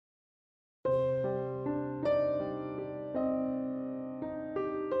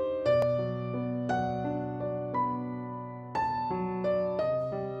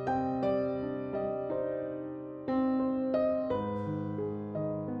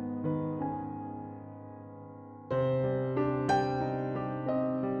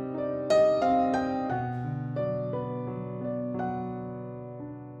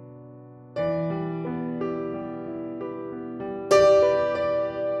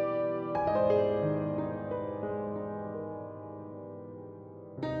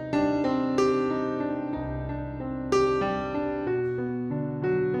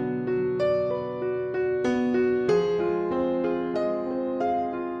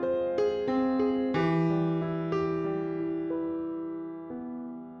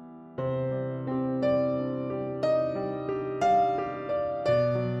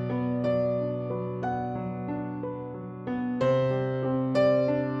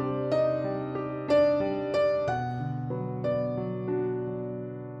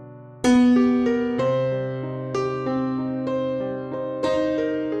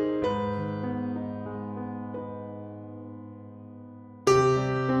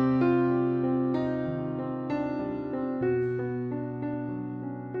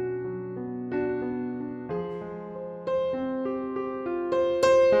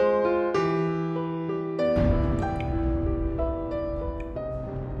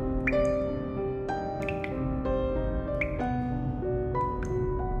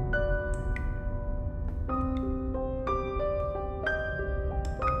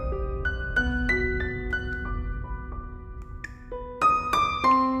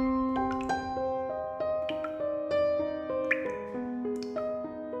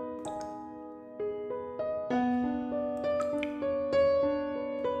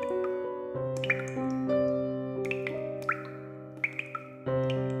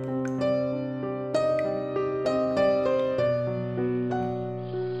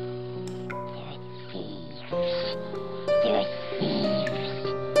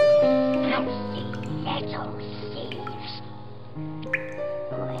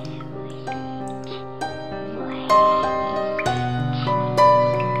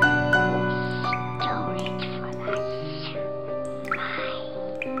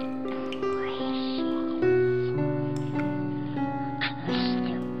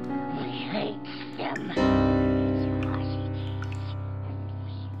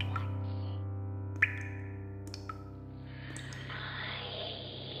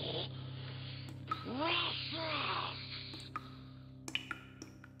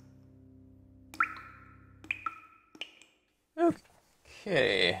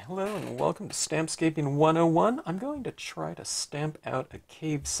Okay, hello and welcome to Stampscaping 101. I'm going to try to stamp out a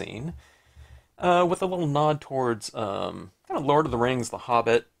cave scene with a little nod towards kind of Lord of the Rings, The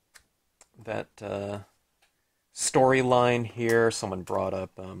Hobbit, that storyline here. Someone brought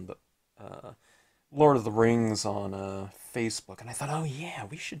up the Lord of the Rings on Facebook, and I thought, oh yeah,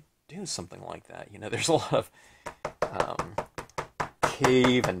 we should do something like that. You know, there's a lot of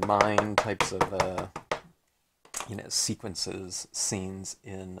cave and mine types of sequences, scenes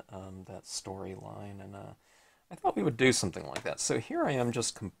in that storyline, and I thought we would do something like that. So here I am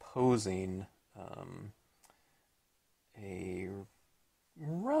just composing a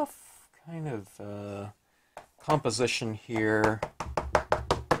rough kind of composition here.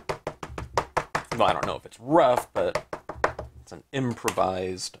 Well, I don't know if it's rough, but it's an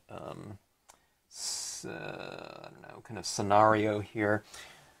improvised, I don't know, kind of scenario here.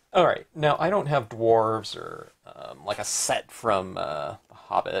 All right, now I don't have dwarves or like a set from The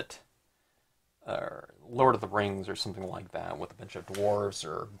Hobbit or Lord of the Rings or something like that with a bunch of dwarves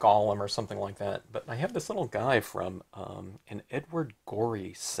or Gollum or something like that. But I have this little guy from an Edward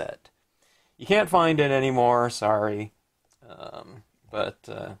Gorey set. You can't find it anymore, sorry. But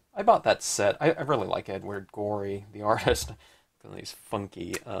I bought that set. I really like Edward Gorey, the artist. These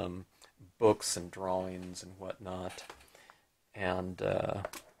funky books and drawings and whatnot. And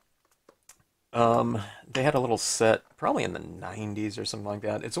they had a little set, probably in the 90s or something like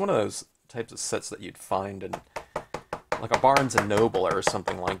that. It's one of those types of sets that you'd find in like a Barnes and Noble or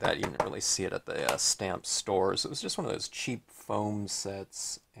something like that. You didn't really see it at the stamp stores. It was just one of those cheap foam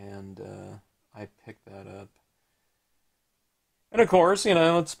sets, and I picked that up. And of course, you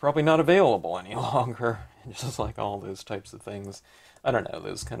know, it's probably not available any longer, just like all those types of things. I don't know,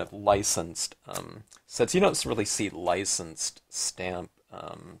 those kind of licensed sets. You don't really see licensed stamp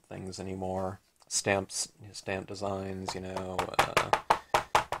things anymore. Stamp designs, you know.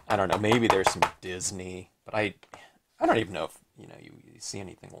 I don't know, maybe there's some Disney, but I don't even know if, you know, you see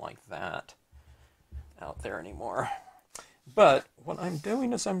anything like that out there anymore. But what I'm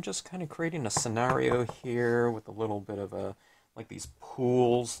doing is I'm just kind of creating a scenario here with a little bit of a, like these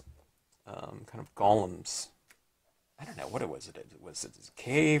pools, kind of golems. I don't know, what was it? Was it a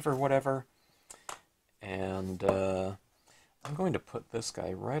cave or whatever? And I'm going to put this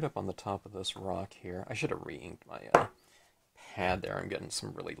guy right up on the top of this rock here. I should have re-inked my pad there. I'm getting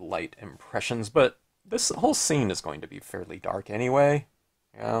some really light impressions, but this whole scene is going to be fairly dark anyway.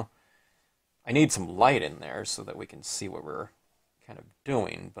 You know, I need some light in there so that we can see what we're kind of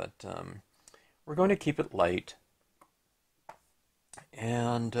doing, but we're going to keep it light.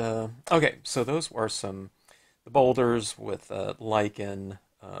 And okay, so those were the boulders with Lichen,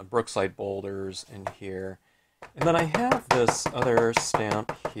 Brookside boulders in here. And then I have this other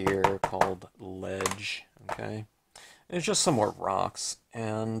stamp here called Ledge, okay? It's just some more rocks,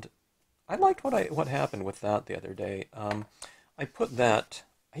 and I liked what happened with that the other day. I put that,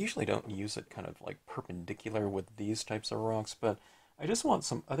 I usually don't use it kind of like perpendicular with these types of rocks, but I just want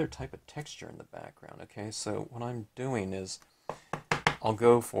some other type of texture in the background, okay? So what I'm doing is I'll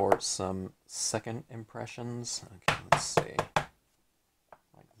go for some second impressions. Okay, let's see,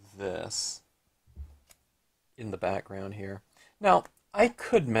 like this in the background here. Now, I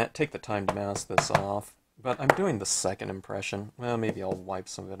could take the time to mask this off, but I'm doing the second impression. Well, maybe I'll wipe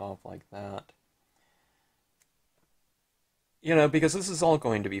some of it off like that. You know, because this is all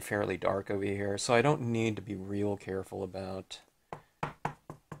going to be fairly dark over here, so I don't need to be real careful about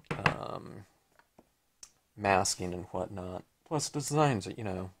masking and whatnot. Plus, designs, you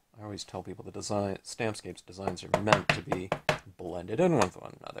know, I always tell people the Stampscapes designs are meant to be blended in with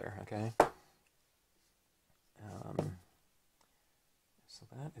one another, okay? So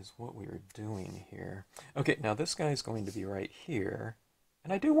that is what we are doing here. Okay, now this guy is going to be right here,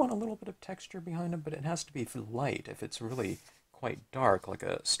 and I do want a little bit of texture behind him, but it has to be light. If it's really quite dark, like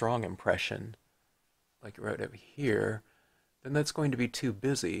a strong impression, like right over here, then that's going to be too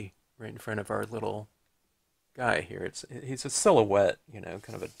busy right in front of our little guy here. He's a silhouette, you know,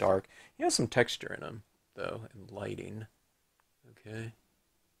 kind of a dark. He has some texture in him, though, and lighting. Okay.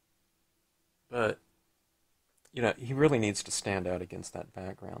 But, you know, he really needs to stand out against that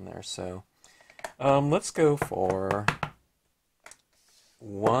background there. So, let's go for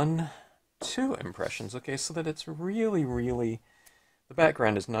 1, 2 impressions. Okay, so that it's really, really, the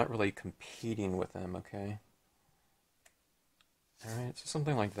background is not really competing with them, okay? All right, so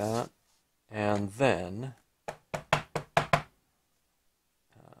something like that. And then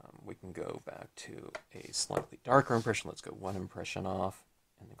we can go back to a slightly darker impression. Let's go 1 impression off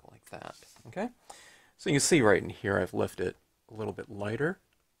and then go like that, okay? So you can see right in here I've left it a little bit lighter.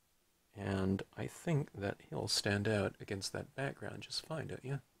 And I think that he'll stand out against that background just fine, don't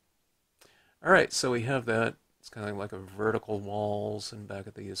you? Alright, so we have that. It's kind of like a vertical walls and back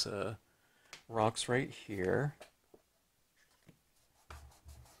at these rocks right here.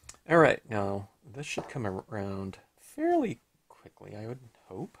 Alright, now this should come around fairly quickly, I would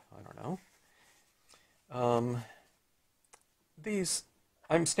hope. I don't know. These,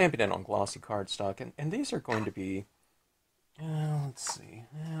 I'm stamping it on glossy cardstock, and these are going to be, let's see,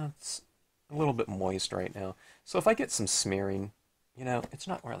 it's a little bit moist right now. So if I get some smearing, it's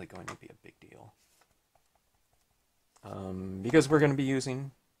not really going to be a big deal. Because we're going to be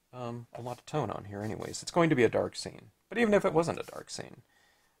using a lot of tone on here anyways. It's going to be a dark scene. But even if it wasn't a dark scene,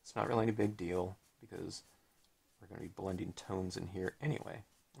 it's not really any big deal because we're going to be blending tones in here anyway.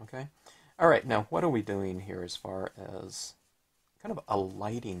 Okay? Alright, now what are we doing here as far as kind of a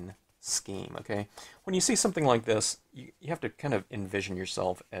lighting scheme, okay? When you see something like this, you have to kind of envision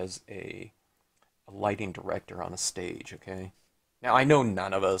yourself as a lighting director on a stage, okay? Now, I know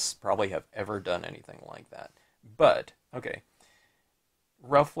none of us probably have ever done anything like that, but, okay,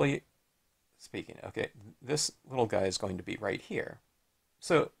 roughly speaking, okay, this little guy is going to be right here.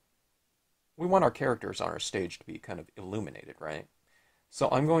 So, we want our characters on our stage to be kind of illuminated, right? So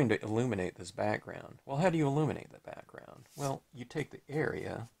I'm going to illuminate this background. Well, how do you illuminate the background? Well, you take the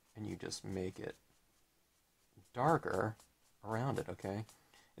area and you just make it darker around it, okay?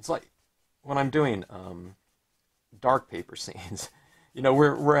 It's like when I'm doing dark paper scenes,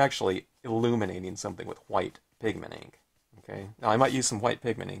 we're actually illuminating something with white pigment ink, okay? Now, I might use some white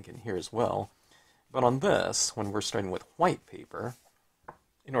pigment ink in here as well, but on this, when we're starting with white paper,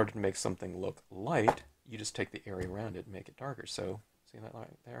 in order to make something look light, you just take the area around it and make it darker. So, see that right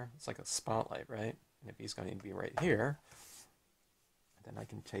there? It's like a spotlight, right? And if he's going to be right here, then I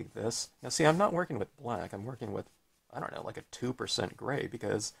can take this. Now, see, I'm not working with black. I'm working with, I don't know, like a 2% gray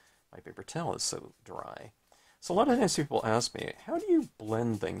because my paper towel is so dry. So a lot of times people ask me, how do you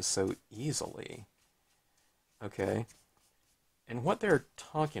blend things so easily? Okay? And what they're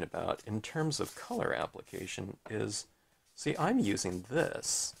talking about in terms of color application is, see, I'm using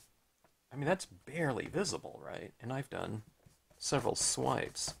this. I mean, that's barely visible, right? And I've done several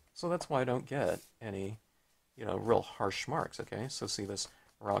swipes. So that's why I don't get any, real harsh marks, okay? So see this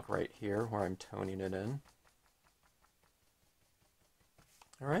rock right here where I'm toning it in.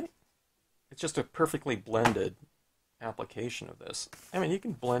 All right? It's just a perfectly blended application of this. I mean, you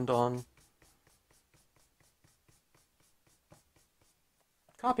can blend on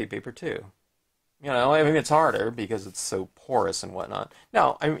copy paper too. I mean, it's harder because it's so porous and whatnot.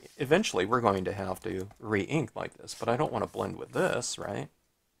 Now, I mean, eventually we're going to have to re-ink like this, but I don't want to blend with this, right?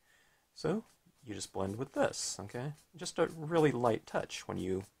 So you just blend with this, okay? Just a really light touch when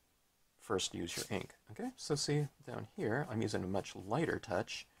you first use your ink, okay? So see, down here, I'm using a much lighter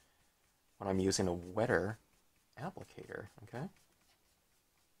touch when I'm using a wetter applicator, okay?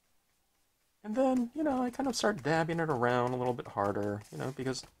 And then, I kind of start dabbing it around a little bit harder,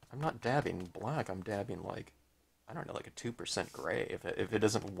 because I'm not dabbing black, I'm dabbing like, I don't know, like a 2% gray. If it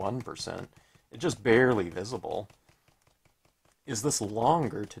isn't 1%, it's just barely visible. Is this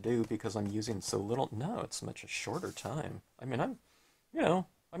longer to do because I'm using so little? No, it's much a shorter time. I mean, I'm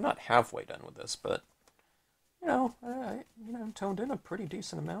not halfway done with this, but, I toned in a pretty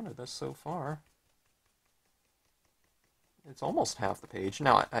decent amount of this so far. It's almost half the page.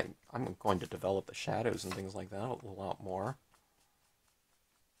 Now, I'm going to develop the shadows and things like that a lot more.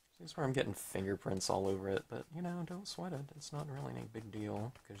 This is where I'm getting fingerprints all over it, but, don't sweat it. It's not really any big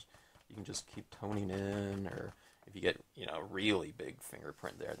deal, because you can just keep toning in, or if you get, a really big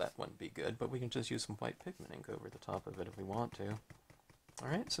fingerprint there, that wouldn't be good, but we can just use some white pigment ink over the top of it if we want to.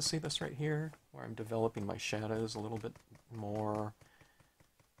 Alright, so see this right here, where I'm developing my shadows a little bit more.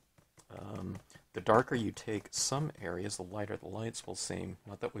 The darker you take some areas, the lighter the lights will seem.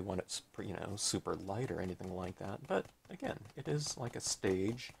 Not that we want it, super light or anything like that, but again, it is like a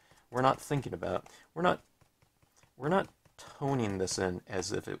stage. We're not thinking about, we're not toning this in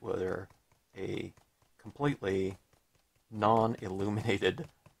as if it were a completely non-illuminated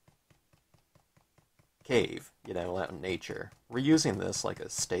cave, out in nature. We're using this like a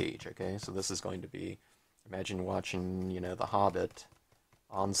stage, okay? So this is going to be, imagine watching, The Hobbit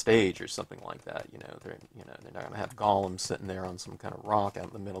on stage or something like that. They're not going to have Gollum sitting there on some kind of rock out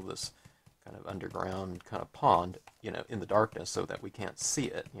in the middle of this kind of underground kind of pond, in the darkness so that we can't see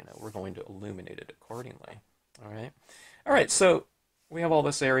it. We're going to illuminate it accordingly. All right, so we have all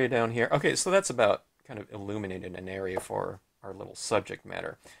this area down here. Okay, so that's about kind of illuminating an area for our little subject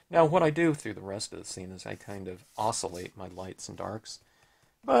matter. Now, what I do through the rest of the scene is I kind of oscillate my lights and darks.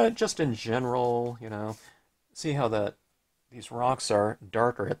 But just in general, see how that these rocks are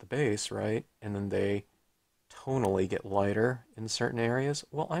darker at the base, right? And then they tonally get lighter in certain areas.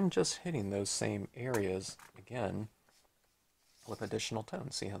 Well, I'm just hitting those same areas again with additional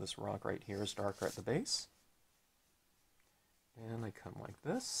tones. See how this rock right here is darker at the base? And I come like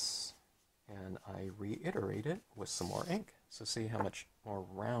this, and I reiterate it with some more ink. So see how much more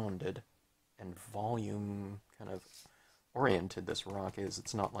rounded and volume kind of oriented this rock is.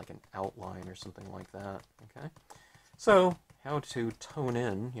 It's not like an outline or something like that, okay? So how to tone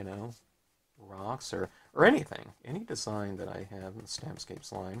in, you know, rocks or anything, any design that I have in the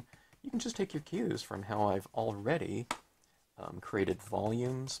Stampscapes line, you can just take your cues from how I've already created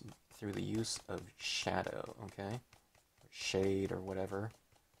volumes through the use of shadow, okay? Shade or whatever,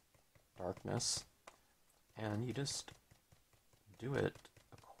 darkness, and you just do it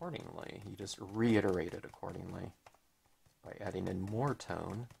accordingly. You just reiterate it accordingly by adding in more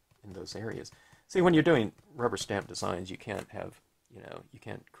tone in those areas. See, when you're doing rubber stamp designs, you can't have, you know, you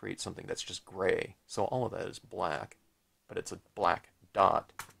can't create something that's just gray. So all of that is black, but it's a black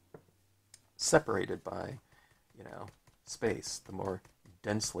dot separated by, you know, space. The more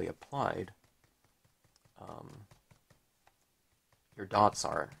densely applied your dots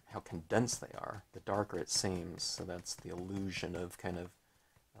are, how condensed they are, the darker it seems. So that's the illusion of kind of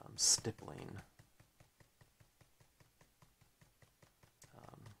stippling.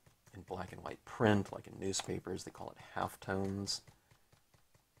 In black and white print, like in newspapers, they call it halftones.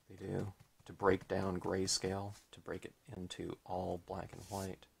 They do, to break down grayscale, to break it into all black and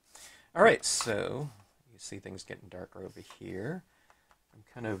white. All right, so you see things getting darker over here. I'm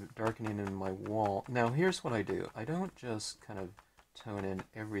kind of darkening in my wall. Now here's what I do. I don't just kind of tone in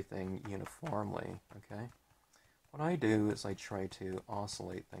everything uniformly, okay? What I do is I try to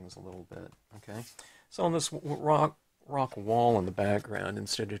oscillate things a little bit, okay? So on this rock wall in the background,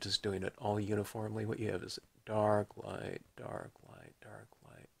 instead of just doing it all uniformly, what you have is dark, light, dark, light, dark,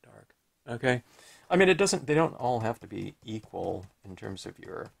 light, dark, okay? I mean, they don't all have to be equal in terms of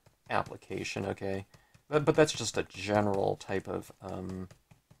your application, okay? But that's just a general type of kind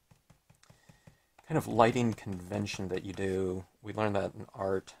of lighting convention that you do. We learned that in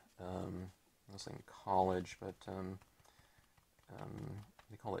art. I was in college, but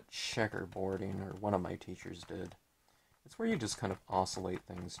they call it checkerboarding, or one of my teachers did. It's where you just kind of oscillate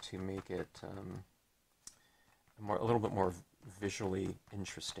things to make it a little bit more visually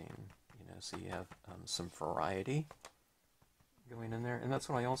interesting. You know, so you have some variety going in there, and that's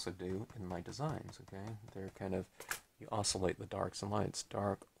what I also do in my designs. Okay, they're kind of, you oscillate the darks and lights,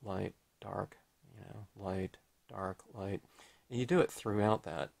 dark, light, dark, you know, light, dark, light, and you do it throughout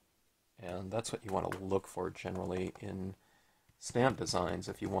that. And that's what you want to look for generally in stamp designs,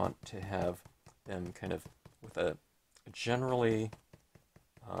 if you want to have them kind of with a generally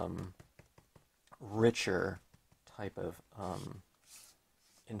richer type of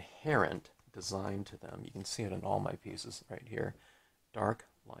inherent design to them. You can see it in all my pieces right here. Dark,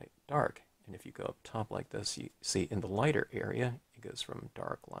 light, dark. And if you go up top like this, you see in the lighter area, it goes from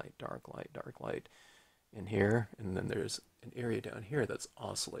dark, light, dark, light, dark, light in here, and then there's an area down here that's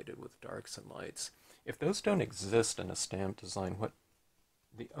oscillated with darks and lights. If those don't exist in a stamp design, what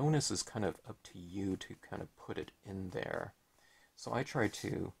the onus is kind of up to you to kind of put it in there. So I try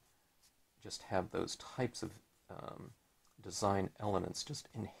to just have those types of design elements just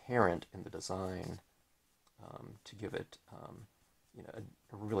inherent in the design to give it you know,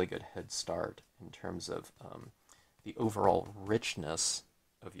 a really good head start in terms of the overall richness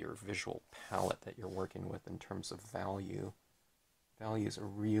of your visual palette that you're working with in terms of value. Value is a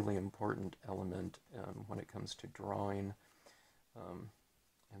really important element when it comes to drawing.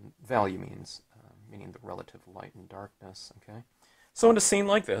 And value means meaning the relative light and darkness, okay? So in a scene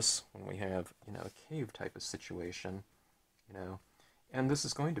like this, when we have, you know, a cave type of situation, you know, and this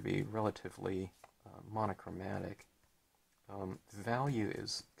is going to be relatively monochromatic, value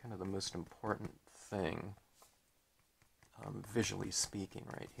is kind of the most important thing, visually speaking,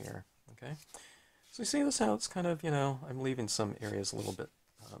 right here, okay? So you see this how it's kind of, you know, I'm leaving some areas a little bit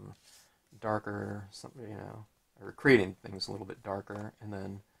darker, something, you know, or creating things a little bit darker, and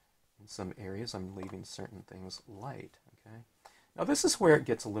then in some areas I'm leaving certain things light, okay? Now this is where it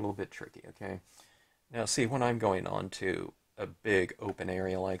gets a little bit tricky, okay? Now see, when I'm going on to a big open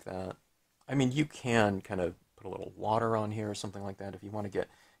area like that, I mean, you can kind of put a little water on here or something like that if you want to get,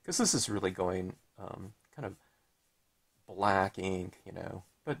 because this is really going kind of black ink, you know,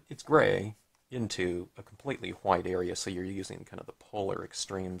 but it's gray into a completely white area, so you're using kind of the polar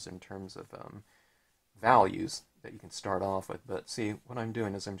extremes in terms of values that you can start off with. But see, what I'm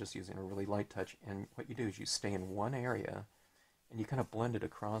doing is I'm just using a really light touch, and what you do is you stay in one area and you kind of blend it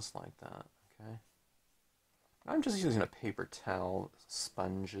across like that, okay? I'm just using a paper towel,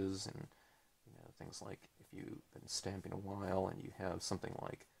 sponges, and things like if you've been stamping a while and you have something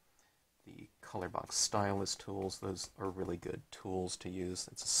like the color box stylus tools, those are really good tools to use.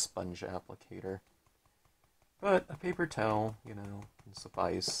 It's a sponge applicator. But a paper towel, can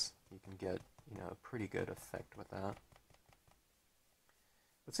suffice. You can get, a pretty good effect with that.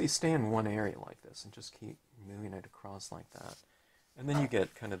 But see, stay in one area like this and just keep moving it across like that. And then you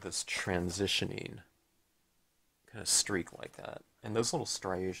get kind of this transitioning kind of streak like that. And those little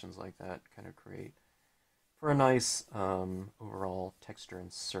striations like that kind of create for a nice overall texture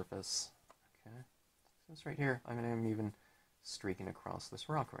and surface. Okay, so it's right here. I'm even streaking across this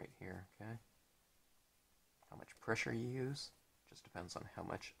rock right here. Okay, how much pressure you use just depends on how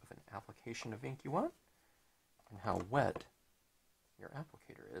much of an application of ink you want and how wet your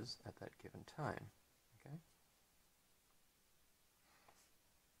applicator is at that given time. Okay.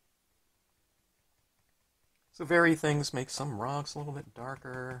 So vary things, make some rocks a little bit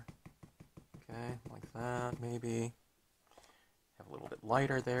darker. Okay, like that maybe. Have a little bit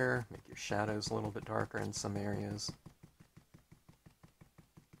lighter there, make your shadows a little bit darker in some areas.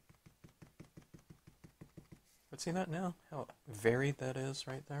 But see that now? How varied that is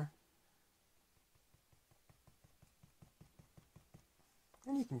right there?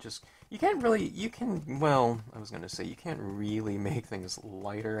 And you can't really, I was going to say, you can't really make things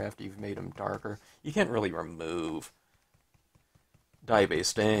lighter after you've made them darker. You can't really remove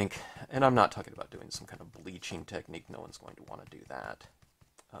dye-based ink, and I'm not talking about doing some kind of bleaching technique. No one's going to want to do that.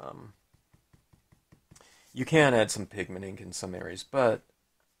 You can add some pigment ink in some areas, but,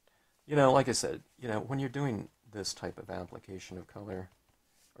 like I said, when you're doing this type of application of color,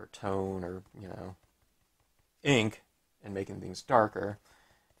 or tone, or, ink, and making things darker,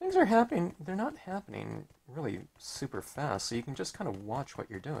 things are happening, they're not happening really super fast, so you can just kind of watch what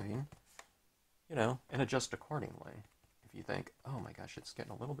you're doing, and adjust accordingly. If you think, oh my gosh, it's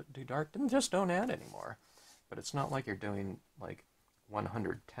getting a little bit too dark, then just don't add anymore. But it's not like you're doing like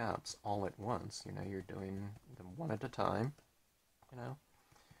 100 taps all at once, you're doing them one at a time,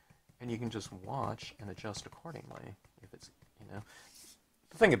 and you can just watch and adjust accordingly. If it's,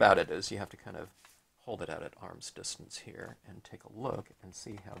 the thing about it is you have to kind of hold it out at arm's distance here and take a look and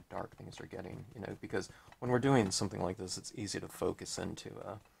see how dark things are getting, because when we're doing something like this, it's easy to focus into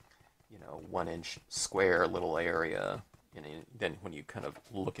a, 1-inch square little area. Then when you kind of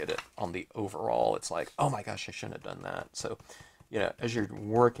look at it on the overall, it's like, oh my gosh, I shouldn't have done that. So, as you're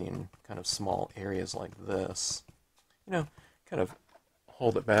working kind of small areas like this, kind of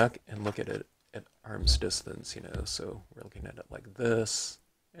hold it back and look at it at arm's distance, so we're looking at it like this,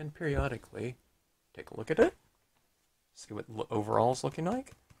 and periodically take a look at it, see what overall is looking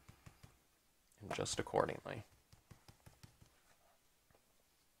like, and adjust accordingly.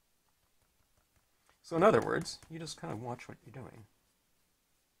 So in other words, you just kind of watch what you're doing.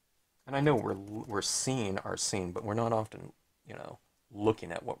 And I know we're seeing our scene, but we're not often,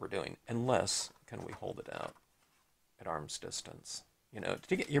 looking at what we're doing, unless can we hold it out at arm's distance,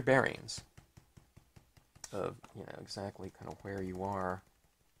 to get your bearings of, exactly kind of where you are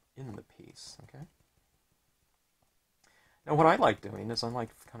in the piece, okay? Now what I like doing is I like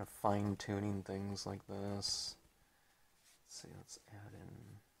kind of fine-tuning things like this. Let's see, let's add in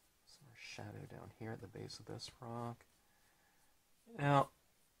some more shadow down here at the base of this rock. Now,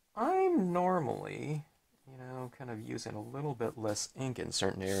 I'm normally, kind of using a little bit less ink in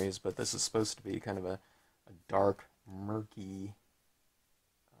certain areas, but this is supposed to be kind of a dark, murky,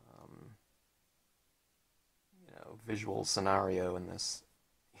 visual scenario in this,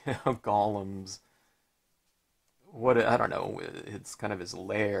 Gollum's, I don't know, it's kind of his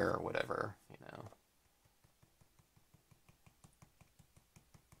lair or whatever,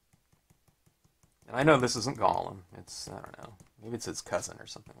 And I know this isn't Gollum, it's, I don't know, maybe it's his cousin or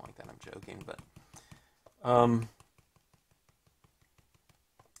something like that, I'm joking, but,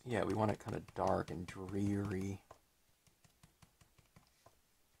 yeah, we want it kind of dark and dreary.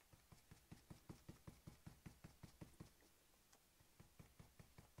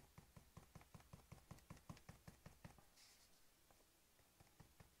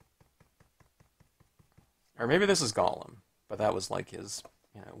 Or maybe this is Gollum, but that was like his,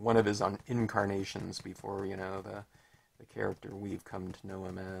 one of his incarnations before, the character we've come to know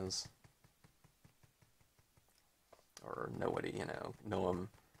him as. Or know what he, know him,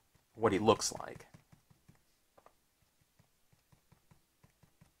 what he looks like.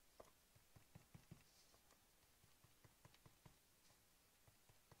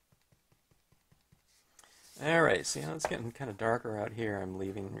 Alright, see how it's getting kind of darker out here. I'm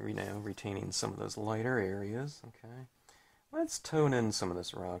leaving, retaining some of those lighter areas, okay? Let's tone in some of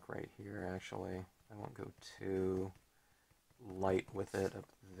this rock right here, actually. I won't go too light with it up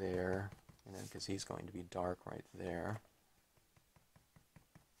there, you know, because he's going to be dark right there.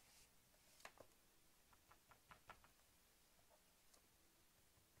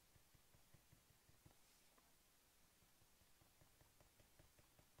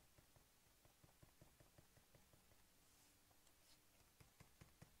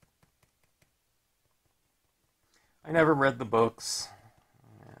 I never read the books.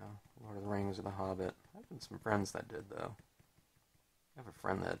 Yeah, Lord of the Rings or The Hobbit. I had some friends that did, though. I have a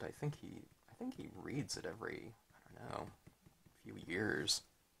friend that I think he reads it every, I don't know, few years.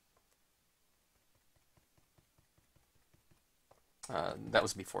 That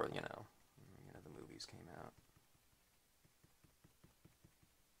was before, the movies came out.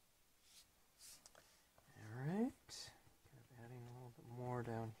 Alright, kind of adding a little bit more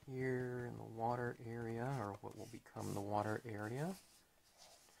down here in the water area, or what will become the water area.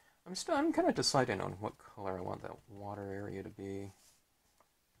 I'm kind of deciding on what color I want that water area to be.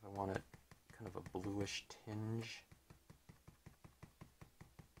 I want it kind of a bluish tinge.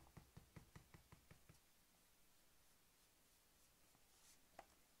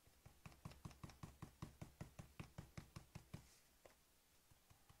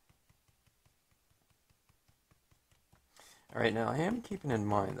 Alright, now I am keeping in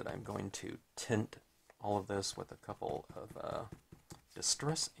mind that I'm going to tint all of this with a couple of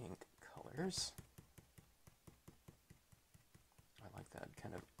distress ink colors. I like that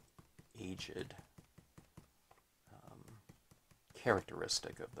kind of aged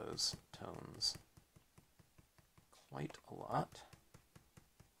characteristic of those tones quite a lot.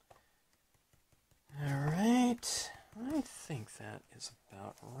 Alright, I think that is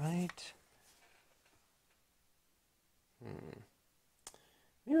about right.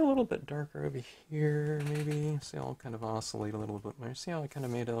 Maybe a little bit darker over here, maybe. See, I'll kind of oscillate a little bit more. See how I kind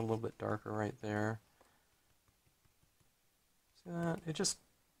of made it a little bit darker right there? See that?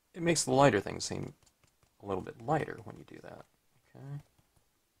 It makes the lighter things seem a little bit lighter when you do that. Okay.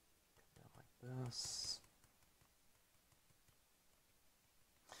 Like this.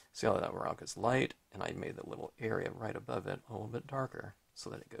 See how that rock is light, and I made the little area right above it a little bit darker, so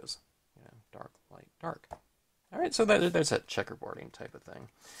that it goes, dark, light, dark. Alright, so there's that checkerboarding type of thing.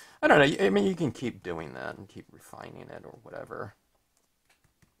 I don't know, I mean, you can keep doing that and keep refining it or whatever.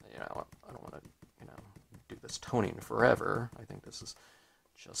 I don't want to, do this toning forever. I think this is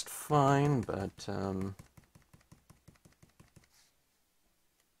just fine, but, I don't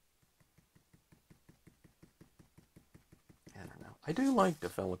know. I do like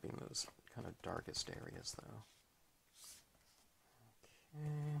developing those kind of darkest areas, though.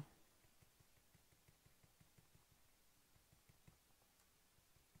 Okay.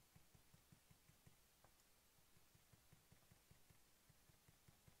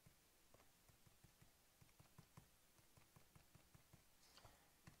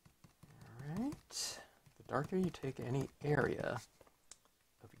 The darker you take any area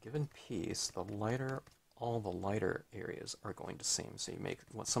of a given piece, the lighter all the lighter areas are going to seem. So you make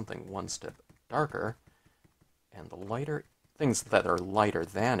something one step darker, and the lighter things that are lighter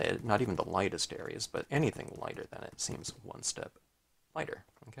than it, not even the lightest areas, but anything lighter than it seems one step lighter,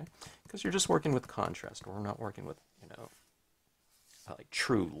 okay? Because you're just working with contrast. We're not working with, like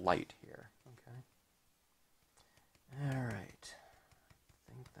true light here, okay? All right.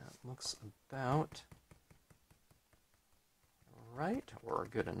 I think that looks about right, or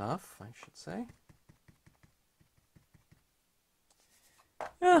good enough, I should say.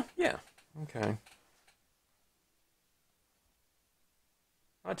 Yeah, okay.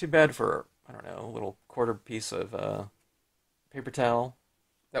 Not too bad for, I don't know, a little quarter piece of paper towel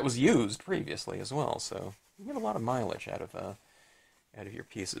that was used previously as well, so you get a lot of mileage out of your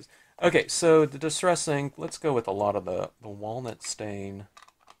pieces. Okay, so the distress ink, let's go with a lot of the walnut stain,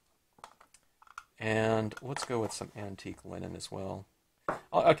 and let's go with some antique linen as well.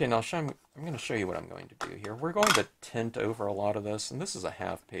 Okay, now I'm going to show you what I'm going to do here. We're going to tint over a lot of this, and this is a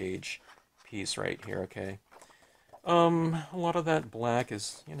half-page piece right here, okay? A lot of that black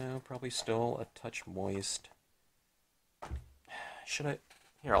is, probably still a touch moist. Should I...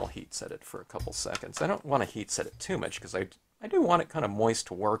 Here, I'll heat set it for a couple seconds. I don't want to heat set it too much, because I do want it kind of moist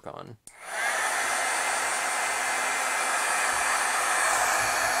to work on.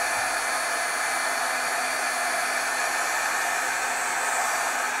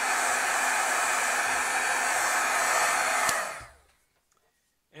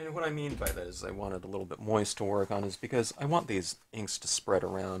 What I mean by that is I want it a little bit moist to work on is because I want these inks to spread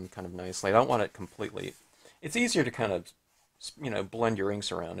around kind of nicely. I don't want it completely... It's easier to kind of, blend your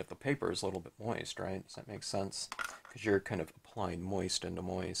inks around if the paper is a little bit moist, right? Does that make sense? Because you're kind of applying moist into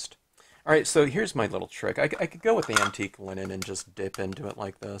moist. Alright, so here's my little trick. I could go with the antique linen and just dip into it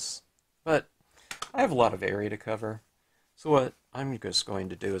like this, but I have a lot of area to cover. So what I'm just going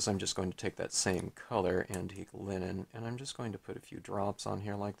to do is I'm just going to take that same color, antique linen, and I'm just going to put a few drops on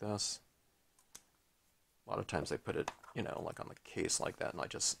here like this. A lot of times I put it, you know, like on the case like that, and I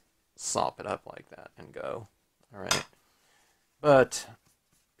just sop it up like that and go. Alright. But,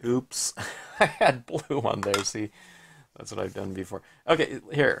 oops, I had blue on there, see? That's what I've done before. Okay,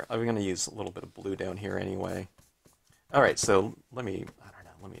 here, I'm going to use a little bit of blue down here anyway. Alright, so let me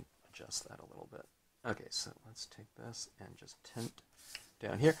adjust that a little bit. Okay, so let's take this and just tint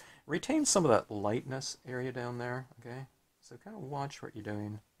down here. Retain some of that lightness area down there, okay? So kind of watch what you're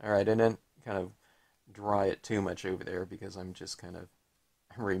doing. Alright, and then kind of dry it too much over there because I'm just kind of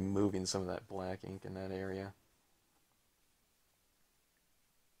removing some of that black ink in that area.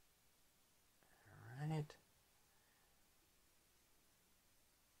 Alright.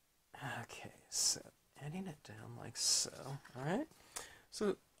 Okay, so adding it down like so. Alright.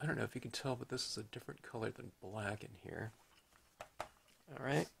 So, I don't know if you can tell, but this is a different color than black in here.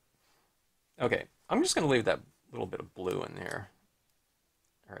 Alright. Okay, I'm just going to leave that little bit of blue in there.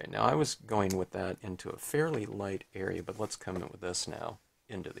 Alright, now I was going with that into a fairly light area, but let's come in with this now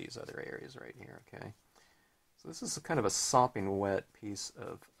into these other areas right here, okay? So this is a kind of a sopping wet piece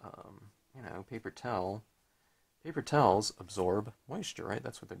of, you know, paper towel. Paper towels absorb moisture, right?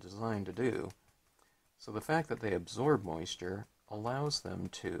 That's what they're designed to do. So the fact that they absorb moisture allows them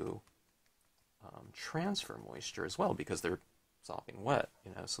to transfer moisture as well because they're sopping wet,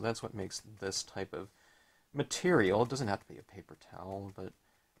 you know. So that's what makes this type of material. It doesn't have to be a paper towel, but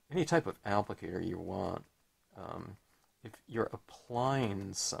any type of applicator you want. If you're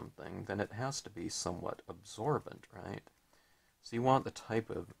applying something, then it has to be somewhat absorbent, right? So you want the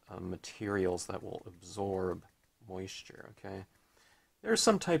type of materials that will absorb moisture, okay? There are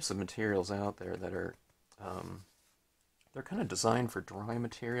some types of materials out there that are, they're kind of designed for dry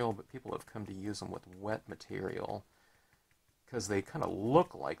material, but people have come to use them with wet material because they kind of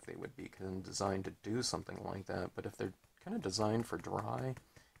look like they would be kind of designed to do something like that. But if they're kind of designed for dry,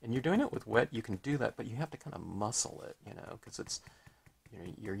 and you're doing it with wet, you can do that, but you have to kind of muscle it, you know, because it's, you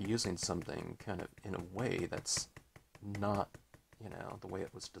know, you're using something kind of in a way that's not, you know, the way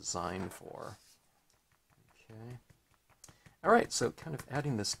it was designed for. Okay. Alright, so kind of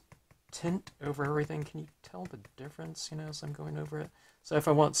adding this tint over everything. Can you tell the difference, you know, as I'm going over it? So if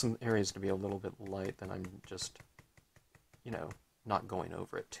I want some areas to be a little bit light, then I'm just, you know, not going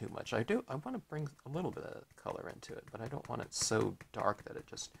over it too much. I want to bring a little bit of color into it, but I don't want it so dark that it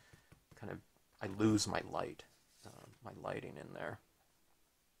just kind of, I lose my light, my lighting in there.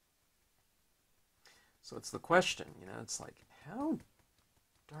 So it's the question, you know, it's like, how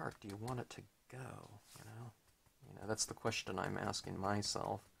dark do you want it to go, you know? You know, that's the question I'm asking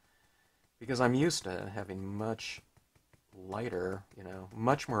myself, because I'm used to having much lighter, you know,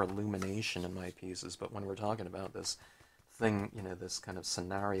 much more illumination in my pieces, but when we're talking about this thing, you know, this kind of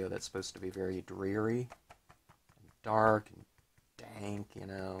scenario that's supposed to be very dreary, and dark, and dank, you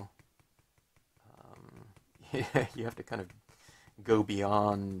know, you have to kind of go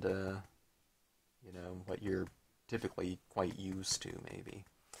beyond, you know, what you're typically quite used to, maybe.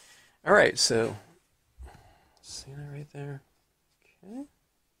 Alright, so, see that right there? Okay.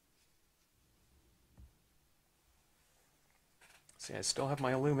 See, I still have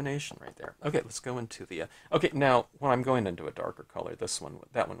my illumination right there. Okay, let's go into the... okay, now, when I'm going into a darker color,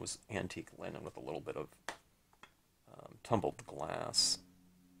 that one was antique linen with a little bit of tumbled glass.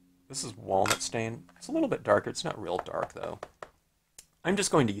 This is walnut stain. It's a little bit darker. It's not real dark, though. I'm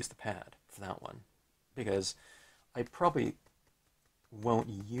just going to use the pad for that one, because I probably won't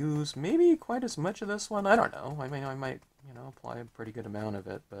use maybe quite as much of this one. I don't know. I mean, I might, you know, apply a pretty good amount of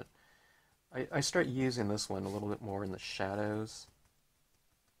it, but I start using this one a little bit more in the shadows.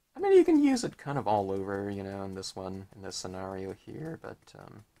 I mean, you can use it kind of all over, you know, in this one, in this scenario here, but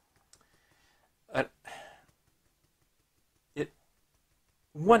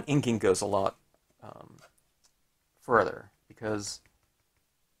one inking goes a lot further, because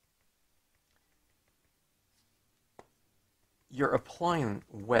you're applying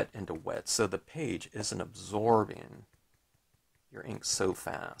wet into wet, so the page isn't absorbing your ink so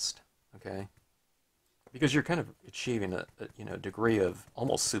fast, okay? Because you're kind of achieving a you know, degree of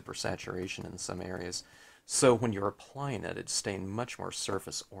almost super saturation in some areas. So when you're applying it, it's staying much more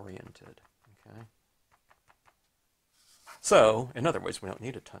surface oriented, okay? So, in other words, we don't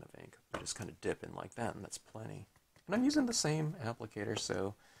need a ton of ink. We just kind of dip in like that, and that's plenty. And I'm using the same applicator,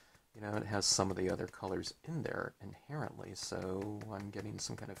 so, you know, it has some of the other colors in there inherently, so I'm getting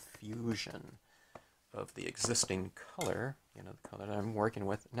some kind of fusion of the existing color, you know, the color that I'm working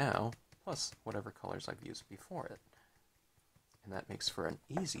with now, plus whatever colors I've used before it. And that makes for an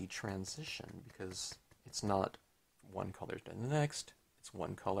easy transition because it's not one color to the next, it's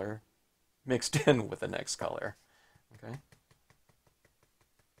one color mixed in with the next color. Okay?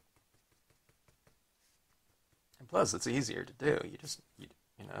 And plus, it's easier to do. You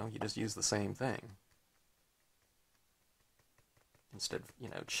just use the same thing instead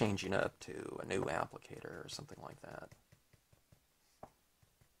of, changing up to a new applicator or something like that.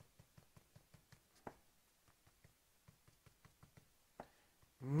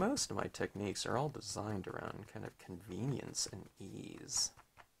 Most of my techniques are all designed around kind of convenience and ease.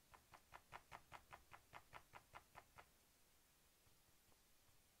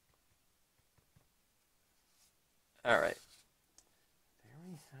 All right. There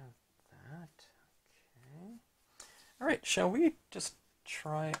we have that. Okay. All right, shall we just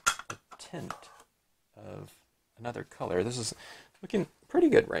try a tint of another color? This is looking pretty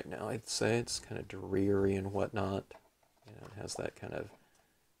good right now, I'd say. It's kind of dreary and whatnot. It has that kind of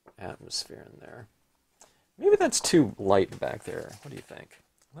atmosphere in there. Maybe that's too light back there. What do you think?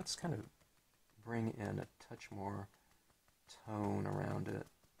 Let's kind of bring in a touch more tone around it.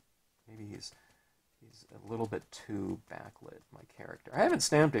 Maybe he's a little bit too backlit, my character. I haven't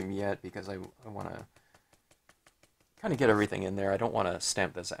stamped him yet because I want to kind of get everything in there. I don't want to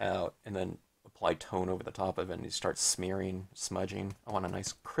stamp this out and then apply tone over the top of it and he starts smearing, smudging. I want a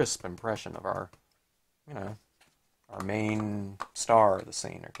nice crisp impression of our main star of the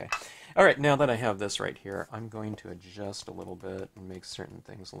scene, okay? All right, now that I have this right here, I'm going to adjust a little bit and make certain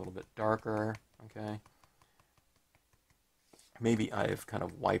things a little bit darker, okay? Maybe I've kind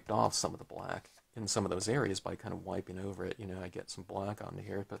of wiped off some of the black in some of those areas by kind of wiping over it. I get some black onto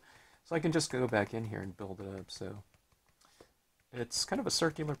here, but so I can just go back in here and build it up. So it's kind of a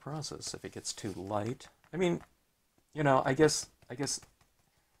circular process if it gets too light. I mean, I guess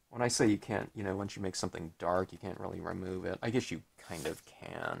when I say you can't, once you make something dark, you can't really remove it. I guess you kind of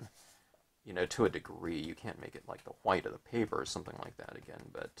can, to a degree. You can't make it like the white of the paper or something like that again,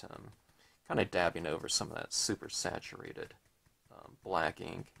 but kind of dabbing over some of that super saturated black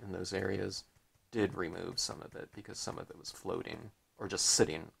ink in those areas did remove some of it because some of it was floating or just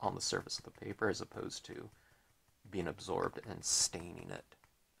sitting on the surface of the paper as opposed to being absorbed and staining it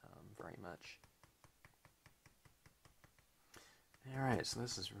very much. Alright, so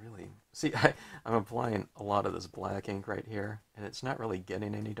this is really... See, I'm applying a lot of this black ink right here, and it's not really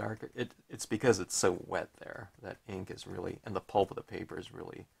getting any darker. It's because it's so wet there. That ink is really... And the pulp of the paper is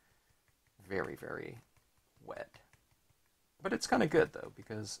really very, very wet. But it's kind of good, though,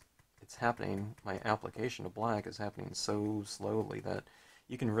 because it's happening... My application of black is happening so slowly that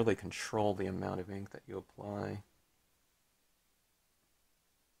you can really control the amount of ink that you apply.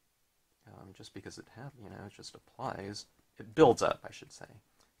 Just because it it just applies... It builds up, I should say.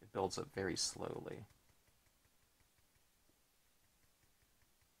 It builds up very slowly.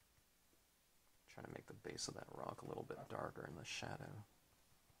 Trying to make the base of that rock a little bit darker in the shadow.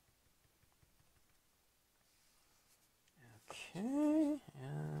 Okay,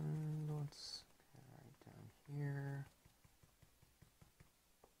 and let's go right down here.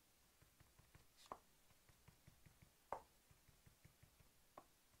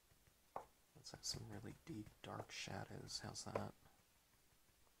 Let's have some really deep, dark shadows. How's that?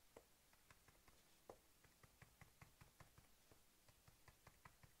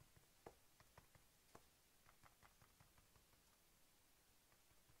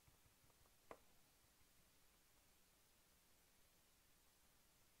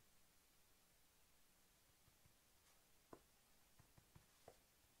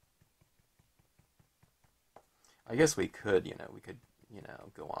 I guess we could,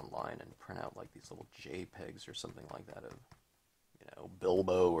 go online and print out like these little JPEGs or something like that of,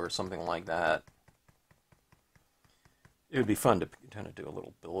 Bilbo or something like that. It would be fun to kind of do a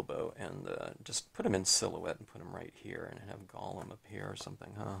little Bilbo and just put him in silhouette and put him right here and have Gollum up here or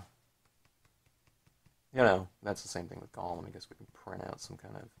something, huh? That's the same thing with Gollum. I guess we can print out some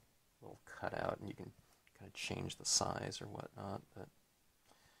kind of little cutout and you can kind of change the size or whatnot, but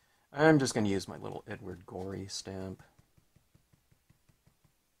I'm just going to use my little Edward Gorey stamp.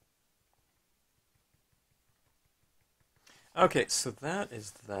 Okay, so that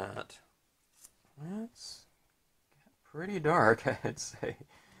is that. That's pretty dark, I'd say.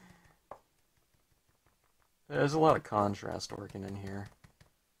 There's a lot of contrast working in here.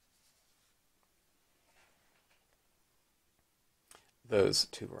 Those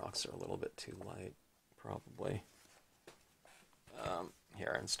two rocks are a little bit too light, probably.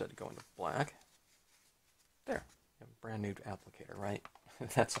 Here, instead of going with black. There, you have a brand new applicator, right?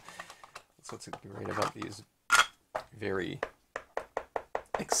 That's what's great about these very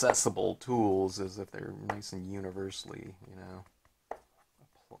accessible tools as if they're nice and universally,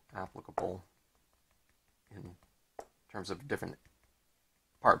 applicable in terms of different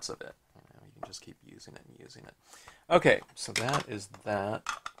parts of it. You can just keep using it and using it. Okay, so that is that.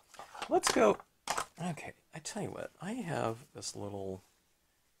 Let's go. Okay, I tell you what, I have this little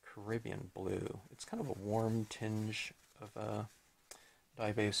Caribbean blue. It's kind of a warm tinge of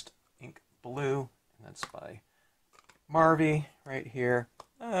dye-based ink blue, and that's by Marvy right here.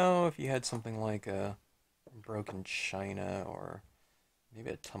 Oh, if you had something like a broken china or maybe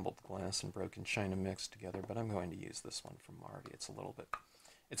a tumbled glass and broken china mixed together, but I'm going to use this one from Marvy.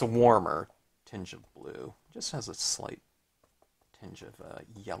 It's a warmer tinge of blue. It just has a slight tinge of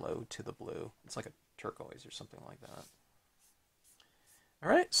yellow to the blue. It's like a turquoise or something like that.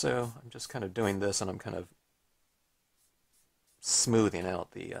 Alright, so I'm just kind of doing this, and I'm kind of smoothing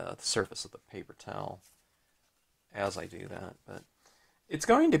out the surface of the paper towel as I do that. But it's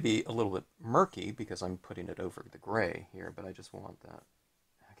going to be a little bit murky because I'm putting it over the gray here, but I just want that.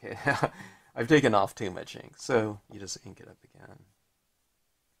 Okay, I've taken off too much ink, so you just ink it up again.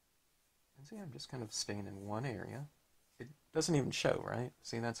 And see, I'm just kind of staying in one area. It doesn't even show, right?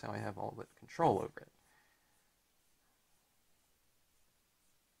 See, that's how I have all the control over it.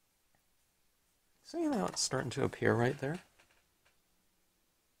 See, now it's starting to appear right there.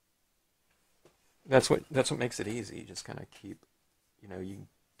 That's what makes it easy. You just kind of keep, you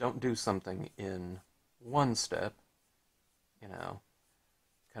don't do something in one step,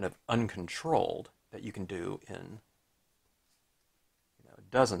 kind of uncontrolled, that you can do in a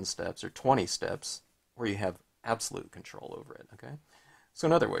dozen steps or 20 steps where you have absolute control over it, okay? So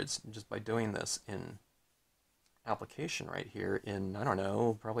in other words, just by doing this in application right here in, I don't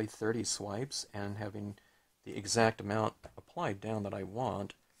know, probably 30 swipes and having the exact amount applied down that I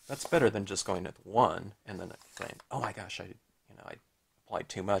want, that's better than just going at one and then saying, oh my gosh, I applied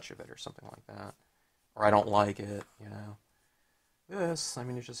too much of it or something like that. Or I don't like it, This,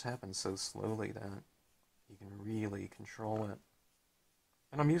 it just happens so slowly that you can really control it.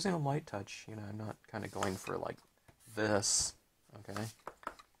 And I'm using a light touch, I'm not kind of going for like this, okay?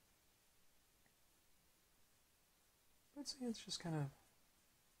 But see, it's just kind of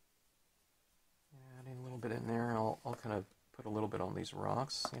adding a little bit in there. I'll kind of put a little bit on these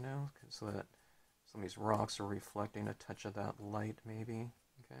rocks, so that some of these rocks are reflecting a touch of that light, maybe,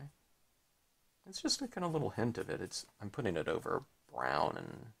 okay? It's just a kind of little hint of it. I'm putting it over brown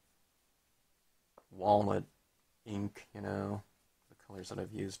and walnut ink, the colors that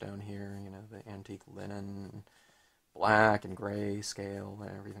I've used down here, the antique linen, black and gray scale,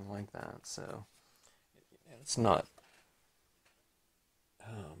 and everything like that. So it's not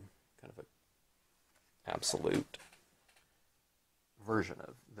kind of an absolute version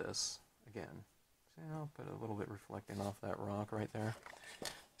of this. Again, so I'll put a little bit reflecting off that rock right there.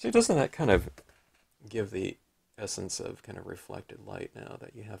 So doesn't that kind of give the essence of kind of reflected light now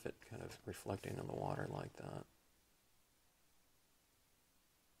that you have it kind of reflecting in the water like that?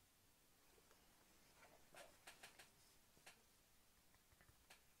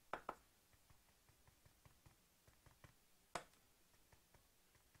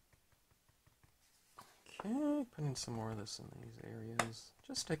 Okay, putting some more of this in these areas,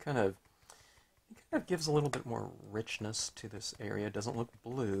 just to it kind of gives a little bit more richness to this area. It doesn't look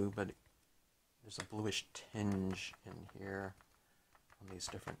blue, but there's a bluish tinge in here on these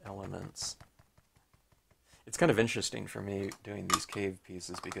different elements. It's kind of interesting for me doing these cave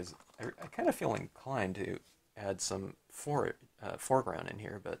pieces because I kind of feel inclined to add some foreground in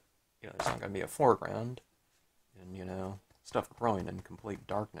here, but there's not going to be a foreground, and stuff growing in complete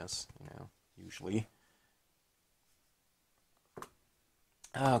darkness, usually.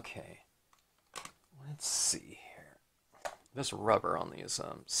 Okay, let's see here. This rubber on these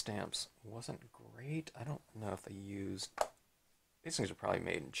stamps wasn't great. I don't know if they used... These things are probably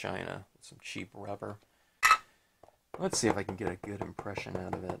made in China with some cheap rubber. Let's see if I can get a good impression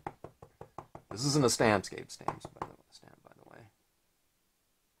out of it. This isn't a Stampscapes stamp, by the way.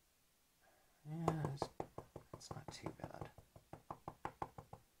 Yeah, it's not too bad.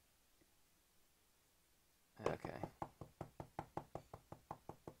 Okay.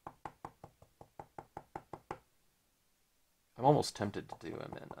 I'm almost tempted to do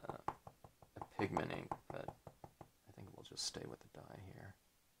them in a pigment ink, but I think we'll just stay with the dye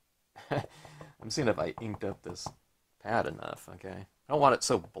here. I'm seeing if I inked up this pad enough, okay? I don't want it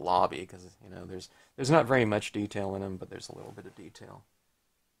so blobby, because, there's not very much detail in them, but there's a little bit of detail.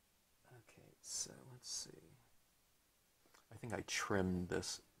 Okay, so let's see. I think I trimmed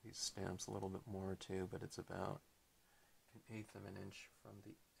these stamps a little bit more, too, but it's about 1/8 of an inch from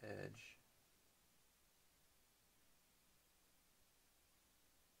the edge.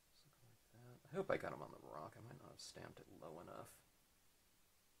 I hope I got them on the rock. I might not have stamped it low enough.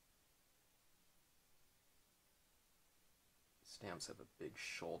 Stamps have a big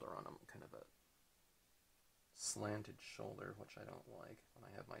shoulder on them, kind of a slanted shoulder, which I don't like. When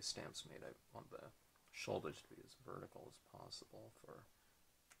I have my stamps made, I want the shoulders to be as vertical as possible for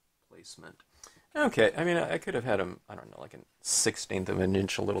placement. Okay, I mean, I could have had him, I don't know, like a 1/16 of an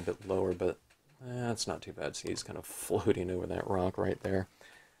inch, a little bit lower, but that's not too bad. See, he's kind of floating over that rock right there.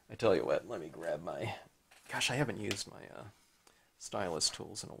 I tell you what, let me grab my... Gosh, I haven't used my stylus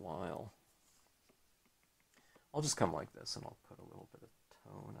tools in a while. I'll just come like this, and I'll put a little bit of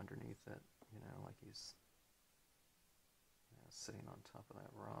tone underneath it, you know, like he's sitting on top of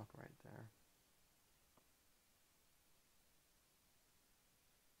that rock right there.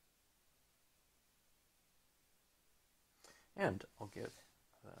 And I'll give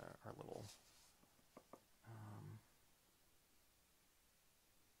our little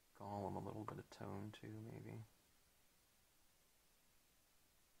Gollum a little bit of tone too, maybe.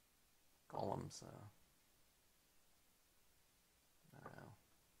 Gollum's, I don't know,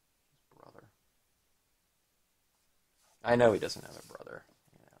 his brother. I know he doesn't have a brother,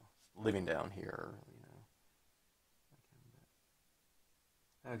 you know, living down here,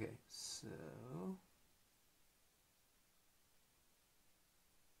 you know. Okay, so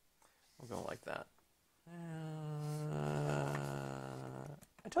we'll go like that.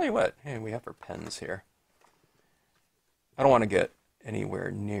 I tell you what, hey, we have our pens here. I don't want to get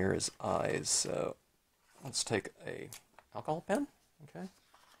anywhere near his eyes, so let's take a alcohol pen, okay,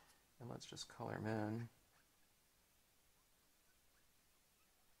 and let's just color him in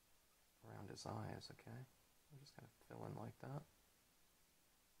around his eyes, okay. I'm just going to fill in like that.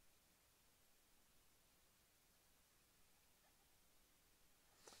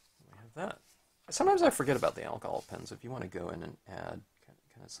 And we have that. Sometimes I forget about the alcohol pens. If you want to go in and add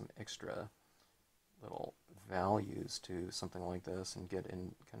kind of some extra little values to something like this and get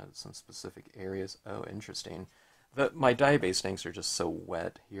in kind of some specific areas. Oh, interesting. My dye-based inks are just so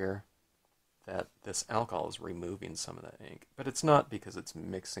wet here that this alcohol is removing some of that ink. But it's not because it's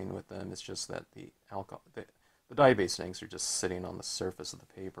mixing with them. It's just that the dye-based inks are just sitting on the surface of the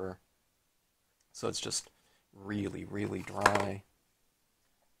paper. So it's just really, really dry.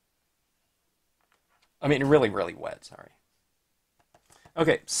 I mean, really, really wet, sorry.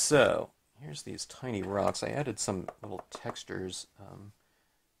 Okay, so here's these tiny rocks. I added some little textures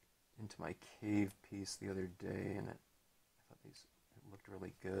into my cave piece the other day, and I thought it looked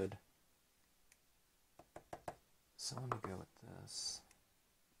really good. So let me go with this.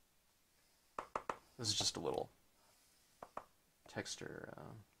 This is just a little texture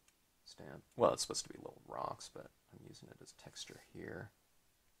stamp. Well, it's supposed to be little rocks, but I'm using it as texture here.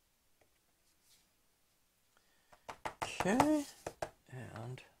 Okay,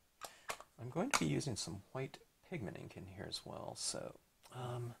 and I'm going to be using some white pigment ink in here as well, so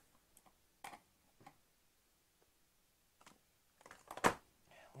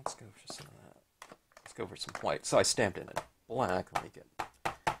let's go for some of that. Let's go for some white. So I stamped in it black. Let me get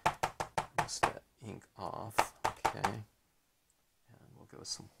most of that ink off. Okay, and we'll go with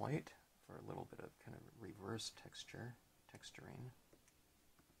some white for a little bit of kind of reverse texturing.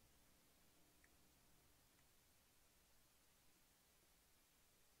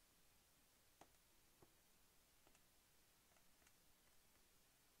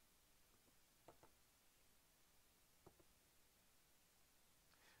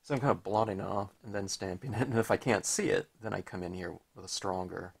 So I'm kind of blotting off and then stamping it, and if I can't see it, then I come in here with a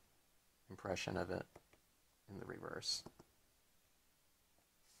stronger impression of it in the reverse.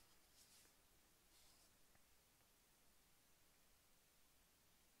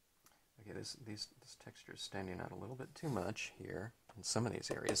 Okay, this texture is standing out a little bit too much here in some of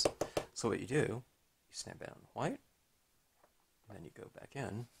these areas. So what you do, you stamp out in white, and then you go back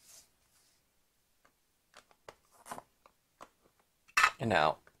in. And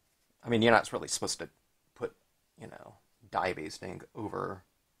now, I mean, you're not really supposed to put, you know, dye-based ink over,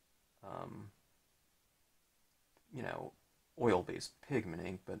 you know, oil-based pigment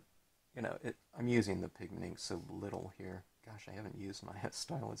ink, but, you know, I'm using the pigment ink so little here. Gosh, I haven't used my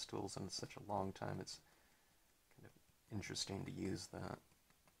stylus tools in such a long time. It's kind of interesting to use that.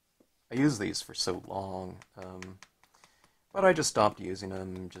 I use these for so long, but I just stopped using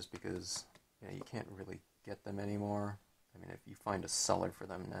them just because, you know, you can't really get them anymore. I mean, if you find a seller for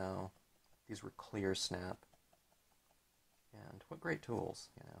them now, these were clear snap, and what great tools,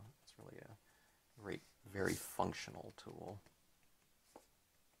 you know, it's really a great, very functional tool.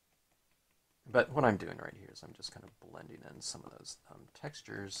 But what I'm doing right here is I'm just kind of blending in some of those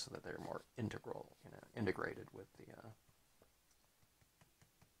textures so that they're more integral, you know, integrated with the, you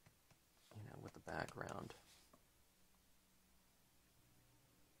know, with the background.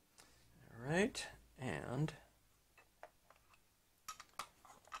 All right, and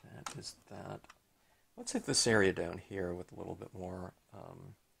that is that. Let's hit this area down here with a little bit more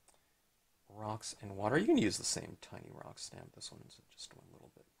rocks and water. You can use the same tiny rock stamp. This one's just a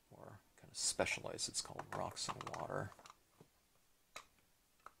little bit more kind of specialized. It's called Rocks and Water.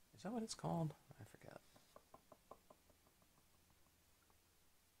 Is that what it's called? I forget.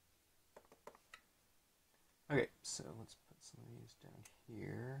 Okay, so let's put some of these down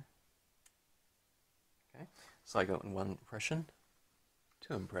here. Okay, so I go in one impression,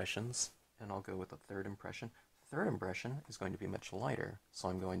 two impressions, and I'll go with a third impression. The third impression is going to be much lighter, so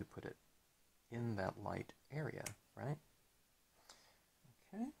I'm going to put it in that light area, right?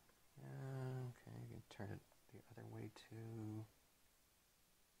 Okay, okay, you can turn it the other way too.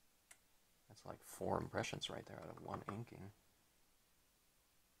 That's like 4 impressions right there out of 1 inking.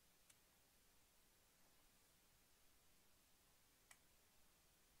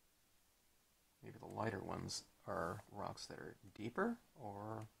 Maybe the lighter ones are rocks that are deeper,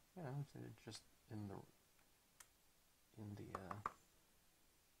 or you know, just in the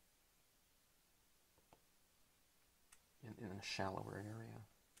in a shallower area.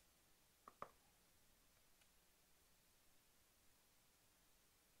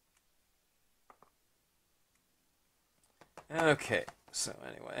 Okay, so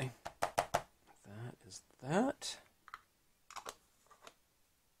anyway, that is that.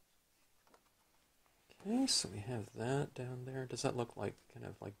 Okay, so we have that down there. Does that look like kind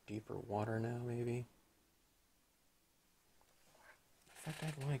of like deeper water now, maybe? In fact,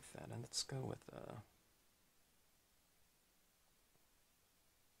 I like that. And let's go with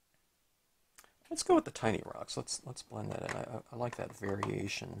let's go with the tiny rocks. Let's blend that in. I like that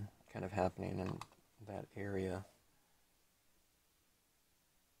variation kind of happening in that area.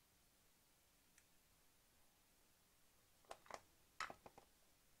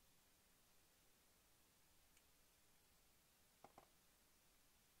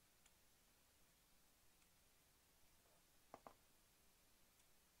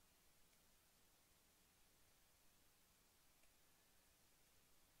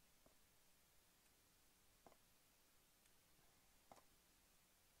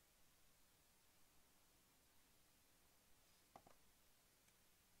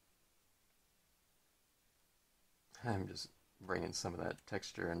 I'm just bringing some of that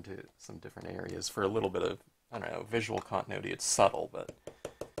texture into some different areas for a little bit of, I don't know, visual continuity. It's subtle, but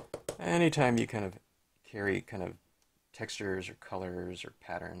anytime you kind of carry kind of textures or colors or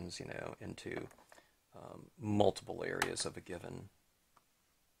patterns, you know, into multiple areas of a given,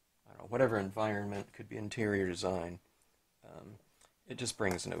 I don't know, whatever environment, could be interior design, it just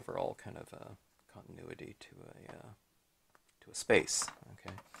brings an overall kind of continuity to a space.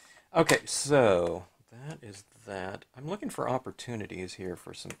 Okay, okay, so that is that. I'm looking for opportunities here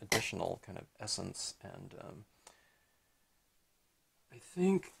for some additional kind of essence, and I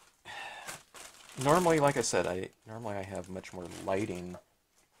think normally, like I said, normally I have much more lighting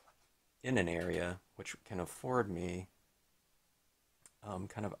in an area, which can afford me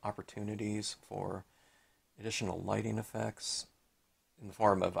kind of opportunities for additional lighting effects in the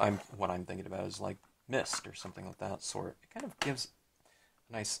form of what I'm thinking about is like mist or something of that sort. It kind of gives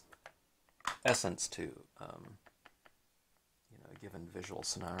a nice essence to you know, a given visual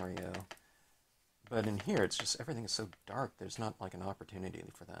scenario. But in here, it's just everything is so dark. There's not like an opportunity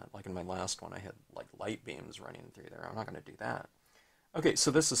for that. Like in my last one, I had like light beams running through there. I'm not going to do that. Okay,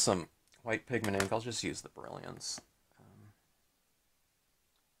 so this is some white pigment ink. I'll just use the Brilliance,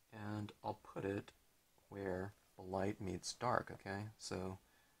 and I'll put it where the light meets dark. Okay, so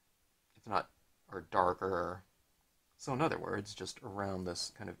it's not or darker. So in other words, just around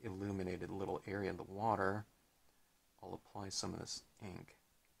this kind of illuminated little area in the water, I'll apply some of this ink.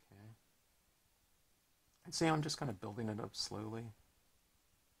 Okay. And see, I'm just kind of building it up slowly.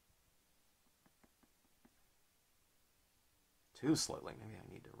 Too slowly. Maybe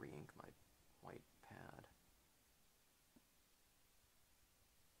I need to re-ink my white pad.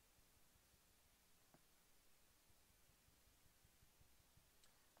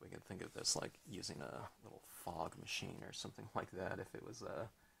 We can think of this like using a little fog machine or something like that if it was our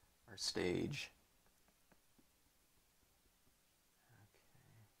stage.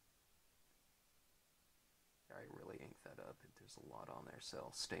 Okay. I really ink that up. There's a lot on there, so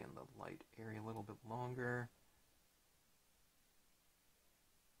I'll stay in the light area a little bit longer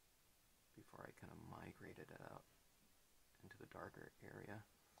before I kind of migrated it out into the darker area.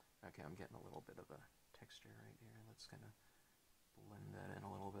 Okay, I'm getting a little bit of a texture right here. Let's kind of blend that in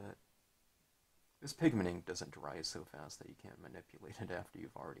a little bit. This pigment ink doesn't dry so fast that you can't manipulate it after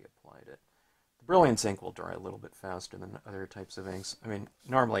you've already applied it. The Brilliance ink will dry a little bit faster than other types of inks. I mean,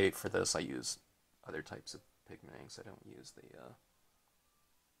 normally for this I use other types of pigment inks. I don't use the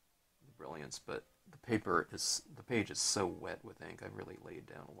Brilliance, but the page is so wet with ink. I really laid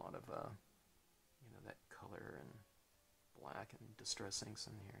down a lot of that color and black and distress inks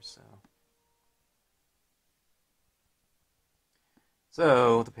in here.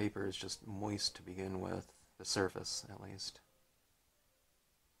 So the paper is just moist to begin with, the surface at least.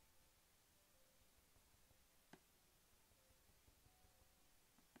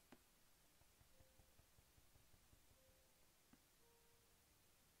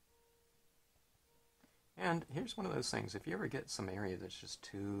 And here's one of those things, if you ever get some area that's just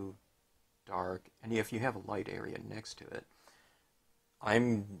too dark, and if you have a light area next to it,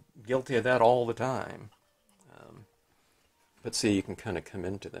 I'm guilty of that all the time. But see, you can kind of come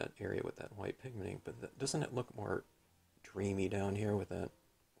into that area with that white pigmenting, but doesn't it look more dreamy down here with that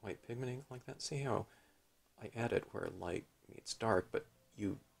white pigmenting like that? See how I add it where light meets dark, but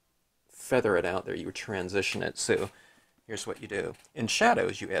you feather it out there, you transition it. So here's what you do. In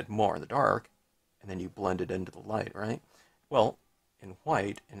shadows, you add more in the dark, and then you blend it into the light, right? Well, in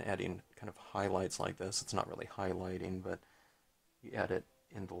white, and adding kind of highlights like this, it's not really highlighting, but you add it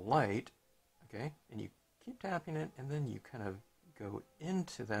in the light, okay, and you keep tapping it, and then you kind of go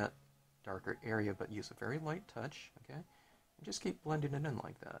into that darker area, but use a very light touch, okay, and just keep blending it in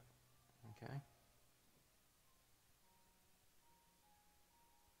like that, okay,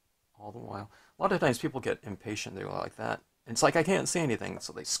 all the while. A lot of times people get impatient, they're like that, and it's like, I can't see anything,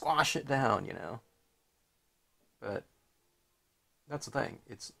 so they squash it down, but that's the thing,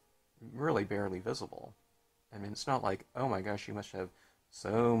 it's really barely visible. I mean, it's not like, oh my gosh, you must have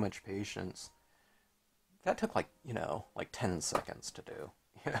so much patience. That took like 10 seconds to do.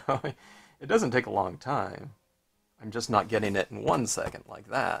 It doesn't take a long time. I'm just not getting it in 1 second like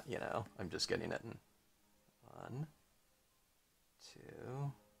that, I'm just getting it in 1,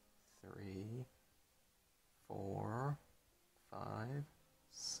 2, 3, 4, 5,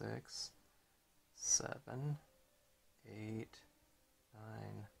 6, 7, 8,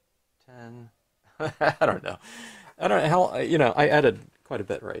 9, 10. I don't know how, I added quite a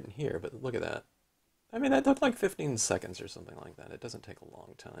bit right in here, but look at that. I mean, that took like 15 seconds or something like that. It doesn't take a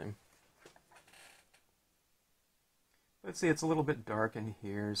long time. Let's see, it's a little bit dark in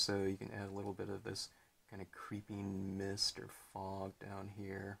here, so you can add a little bit of this kind of creeping mist or fog down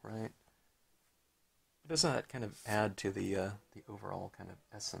here, right? Doesn't that kind of add to the overall kind of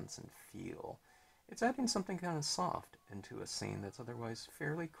essence and feel? It's adding something kind of soft into a scene that's otherwise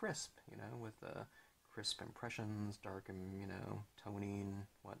fairly crisp, with crisp impressions, dark, toning,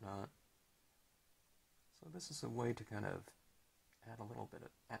 whatnot. So this is a way to kind of add a little bit of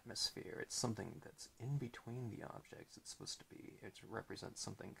atmosphere. It's something that's in between the objects. It's supposed to be, it represents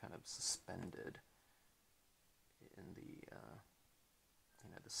something kind of suspended in the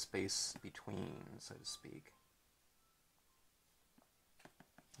space between, so to speak.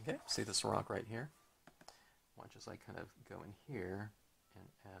 Okay, see this rock right here? Watch as I kind of go in here and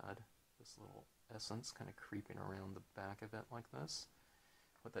add this little essence kind of creeping around the back of it like this.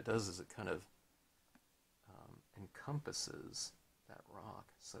 What that does is it kind of encompasses that rock.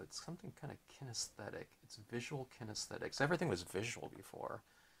 So it's something kind of kinesthetic. It's visual kinesthetics. Everything was visual before.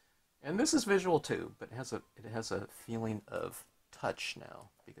 And this is visual too, but it has a feeling of touch now,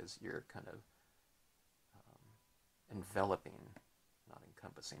 because you're kind of enveloping, not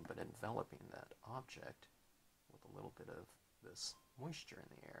encompassing, but enveloping that object with a little bit of this moisture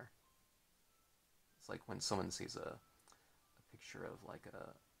in the air. It's like when someone sees a picture of like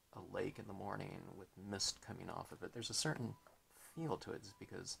a lake in the morning with mist coming off of it. There's a certain feel to it, it's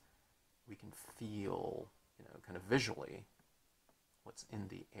because we can feel, kind of visually what's in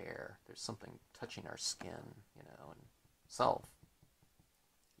the air. There's something touching our skin, and self.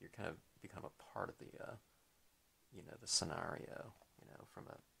 You kind of become a part of the, the scenario, from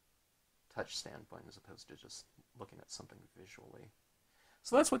a touch standpoint as opposed to just looking at something visually.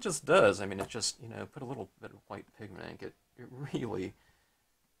 So that's what it just does. I mean, it just, put a little bit of white pigment ink. It really,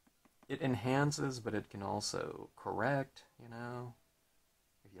 it enhances, but it can also correct,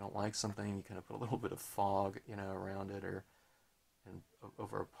 If you don't like something, you kind of put a little bit of fog, around it and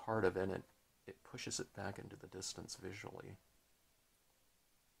over a part of it, and it pushes it back into the distance visually.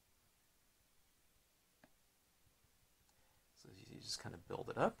 So you just kind of build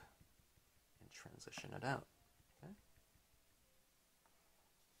it up and transition it out. Okay?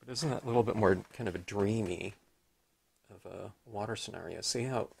 But isn't that a little bit more kind of a dreamy of a water scenario? See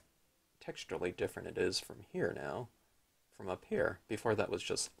how texturally different it is from here now, from up here. Before that was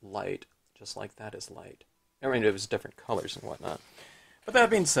just light, just like that is light. I mean, it was different colors and whatnot. But that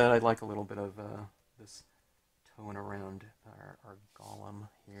being said, I'd like a little bit of this tone around our Gollum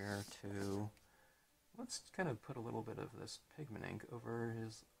here too. Let's kind of put a little bit of this pigment ink over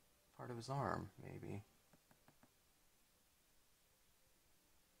his part of his arm, maybe.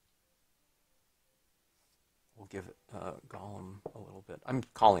 We'll give Gollum a little bit. I'm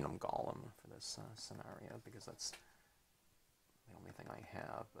calling him Gollum for this scenario because that's the only thing I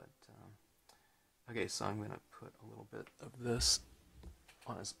have. But okay, so I'm going to put a little bit of this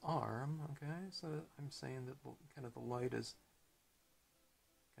on his arm. Okay, so I'm saying that kind of the light is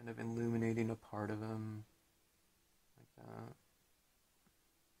kind of illuminating a part of him, like that.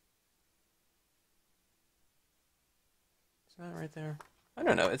 Is that right there? I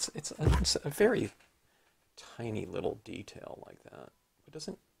don't know. It's a very tiny little detail like that. But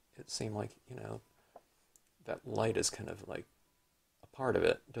doesn't it seem like, you know, that light is kind of like a part of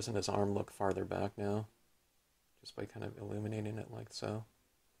it? Doesn't his arm look farther back now? Just by kind of illuminating it like so.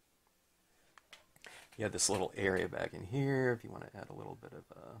 You have this little area back in here if you want to add a little bit of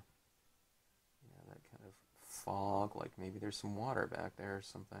that kind of fog, like maybe there's some water back there or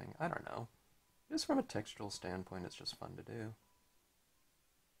something. I don't know. Just from a textural standpoint, it's just fun to do.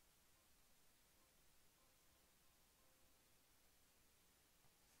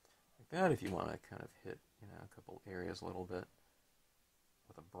 Like that, if you want to kind of hit, you know, a couple areas a little bit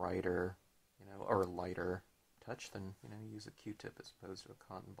with a brighter, you know, or a lighter touch, then, you know, use a Q-tip as opposed to a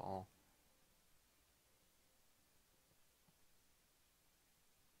cotton ball.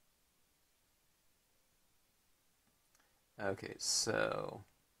 Okay, so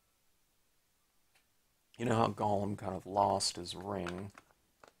you know how Gollum kind of lost his ring?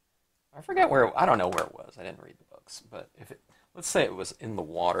 I forget where, I don't know where it was. I didn't read the books, but if it, let's say it was in the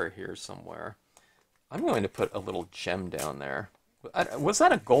water here somewhere. I'm going to put a little gem down there. Was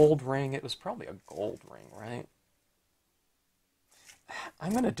that a gold ring? It was probably a gold ring, right?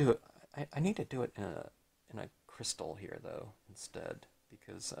 I'm going to do it. I need to do it in a crystal here though instead,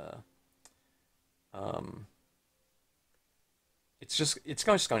 because it's just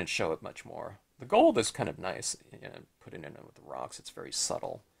going to show it much more. The gold is kind of nice, you know, putting it in with the rocks. It's very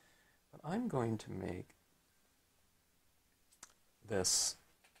subtle. But I'm going to make this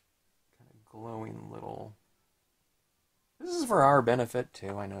kind of glowing little... This is for our benefit,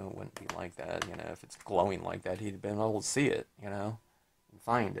 too. I know it wouldn't be like that. You know, if it's glowing like that, he'd have been able to see it, you know, and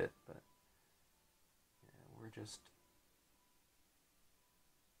find it. But yeah, we're just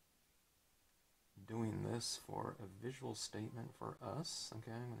doing this for a visual statement for us.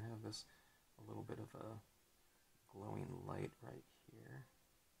 Okay, I'm going to have this a little bit of a glowing light right here.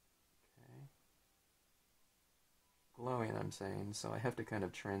 Okay. Glowing, I'm saying, so I have to kind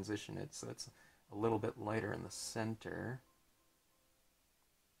of transition it so it's a little bit lighter in the center.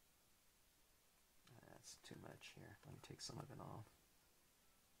 That's too much here. Let me take some of it off.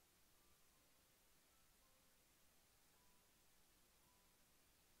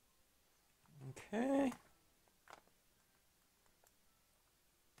 Okay.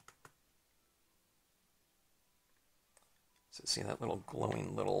 So see that little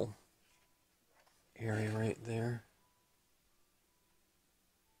glowing little area right there?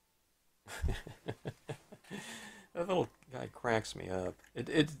 That little guy cracks me up.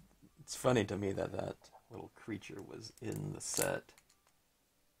 It's funny to me that that little creature was in the set.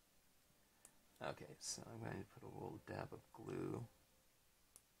 Okay, so I'm going to put a little dab of glue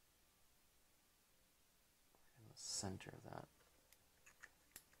in the center of that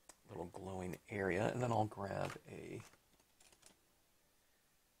little glowing area, and then I'll grab a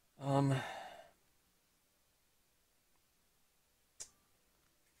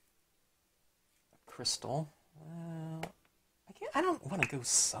crystal. I don't want to go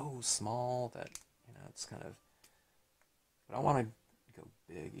so small that, you know, it's kind of, but I don't want to go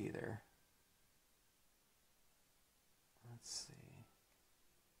big either. Let's see.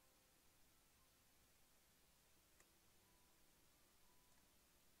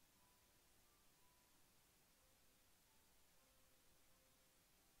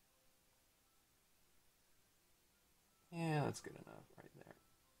 Yeah, that's good enough right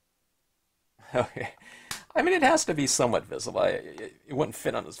there. Okay. I mean, it has to be somewhat visible. It wouldn't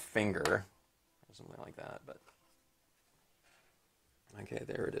fit on his finger or something like that, but... Okay,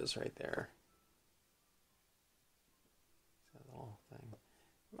 there it is right there. That little thing.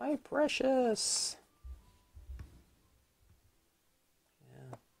 My precious!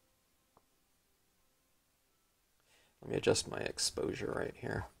 Yeah. Let me adjust my exposure right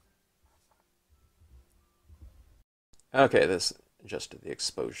here. Okay, this adjusted the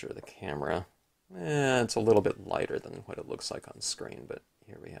exposure of the camera. It's a little bit lighter than what it looks like on screen, but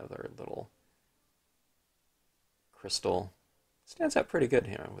here we have our little crystal Stands out pretty good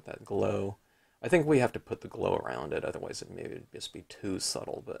here with that glow. I think we have to put the glow around it, otherwise it maybe would just be too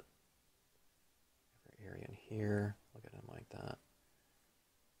subtle, but every area in here, look at him like that.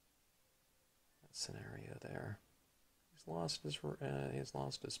 That scenario there. He's lost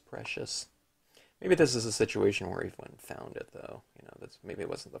his precious. Maybe this is a situation where he went and found it, though. You know, maybe it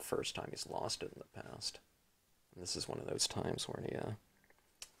wasn't the first time he's lost it in the past. And this is one of those times where he,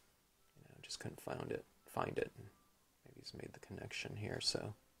 just couldn't find it. And maybe he's made the connection here, so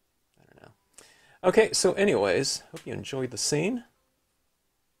I don't know. Okay, so anyways, hope you enjoyed the scene.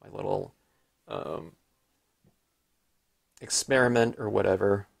 My little experiment or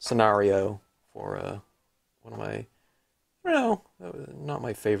whatever scenario for one of my, I don't know, not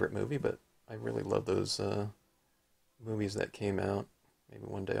my favorite movie, but I really love those movies that came out. Maybe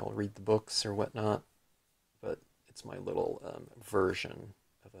one day I'll read the books or whatnot, but it's my little version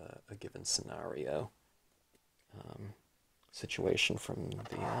of a given scenario situation from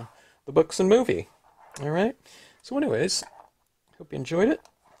the books and movie. All right. So anyways, hope you enjoyed it.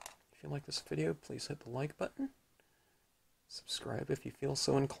 If you like this video, please hit the like button. Subscribe if you feel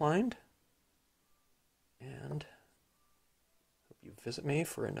so inclined. And hope you visit me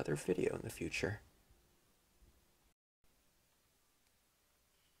for another video in the future.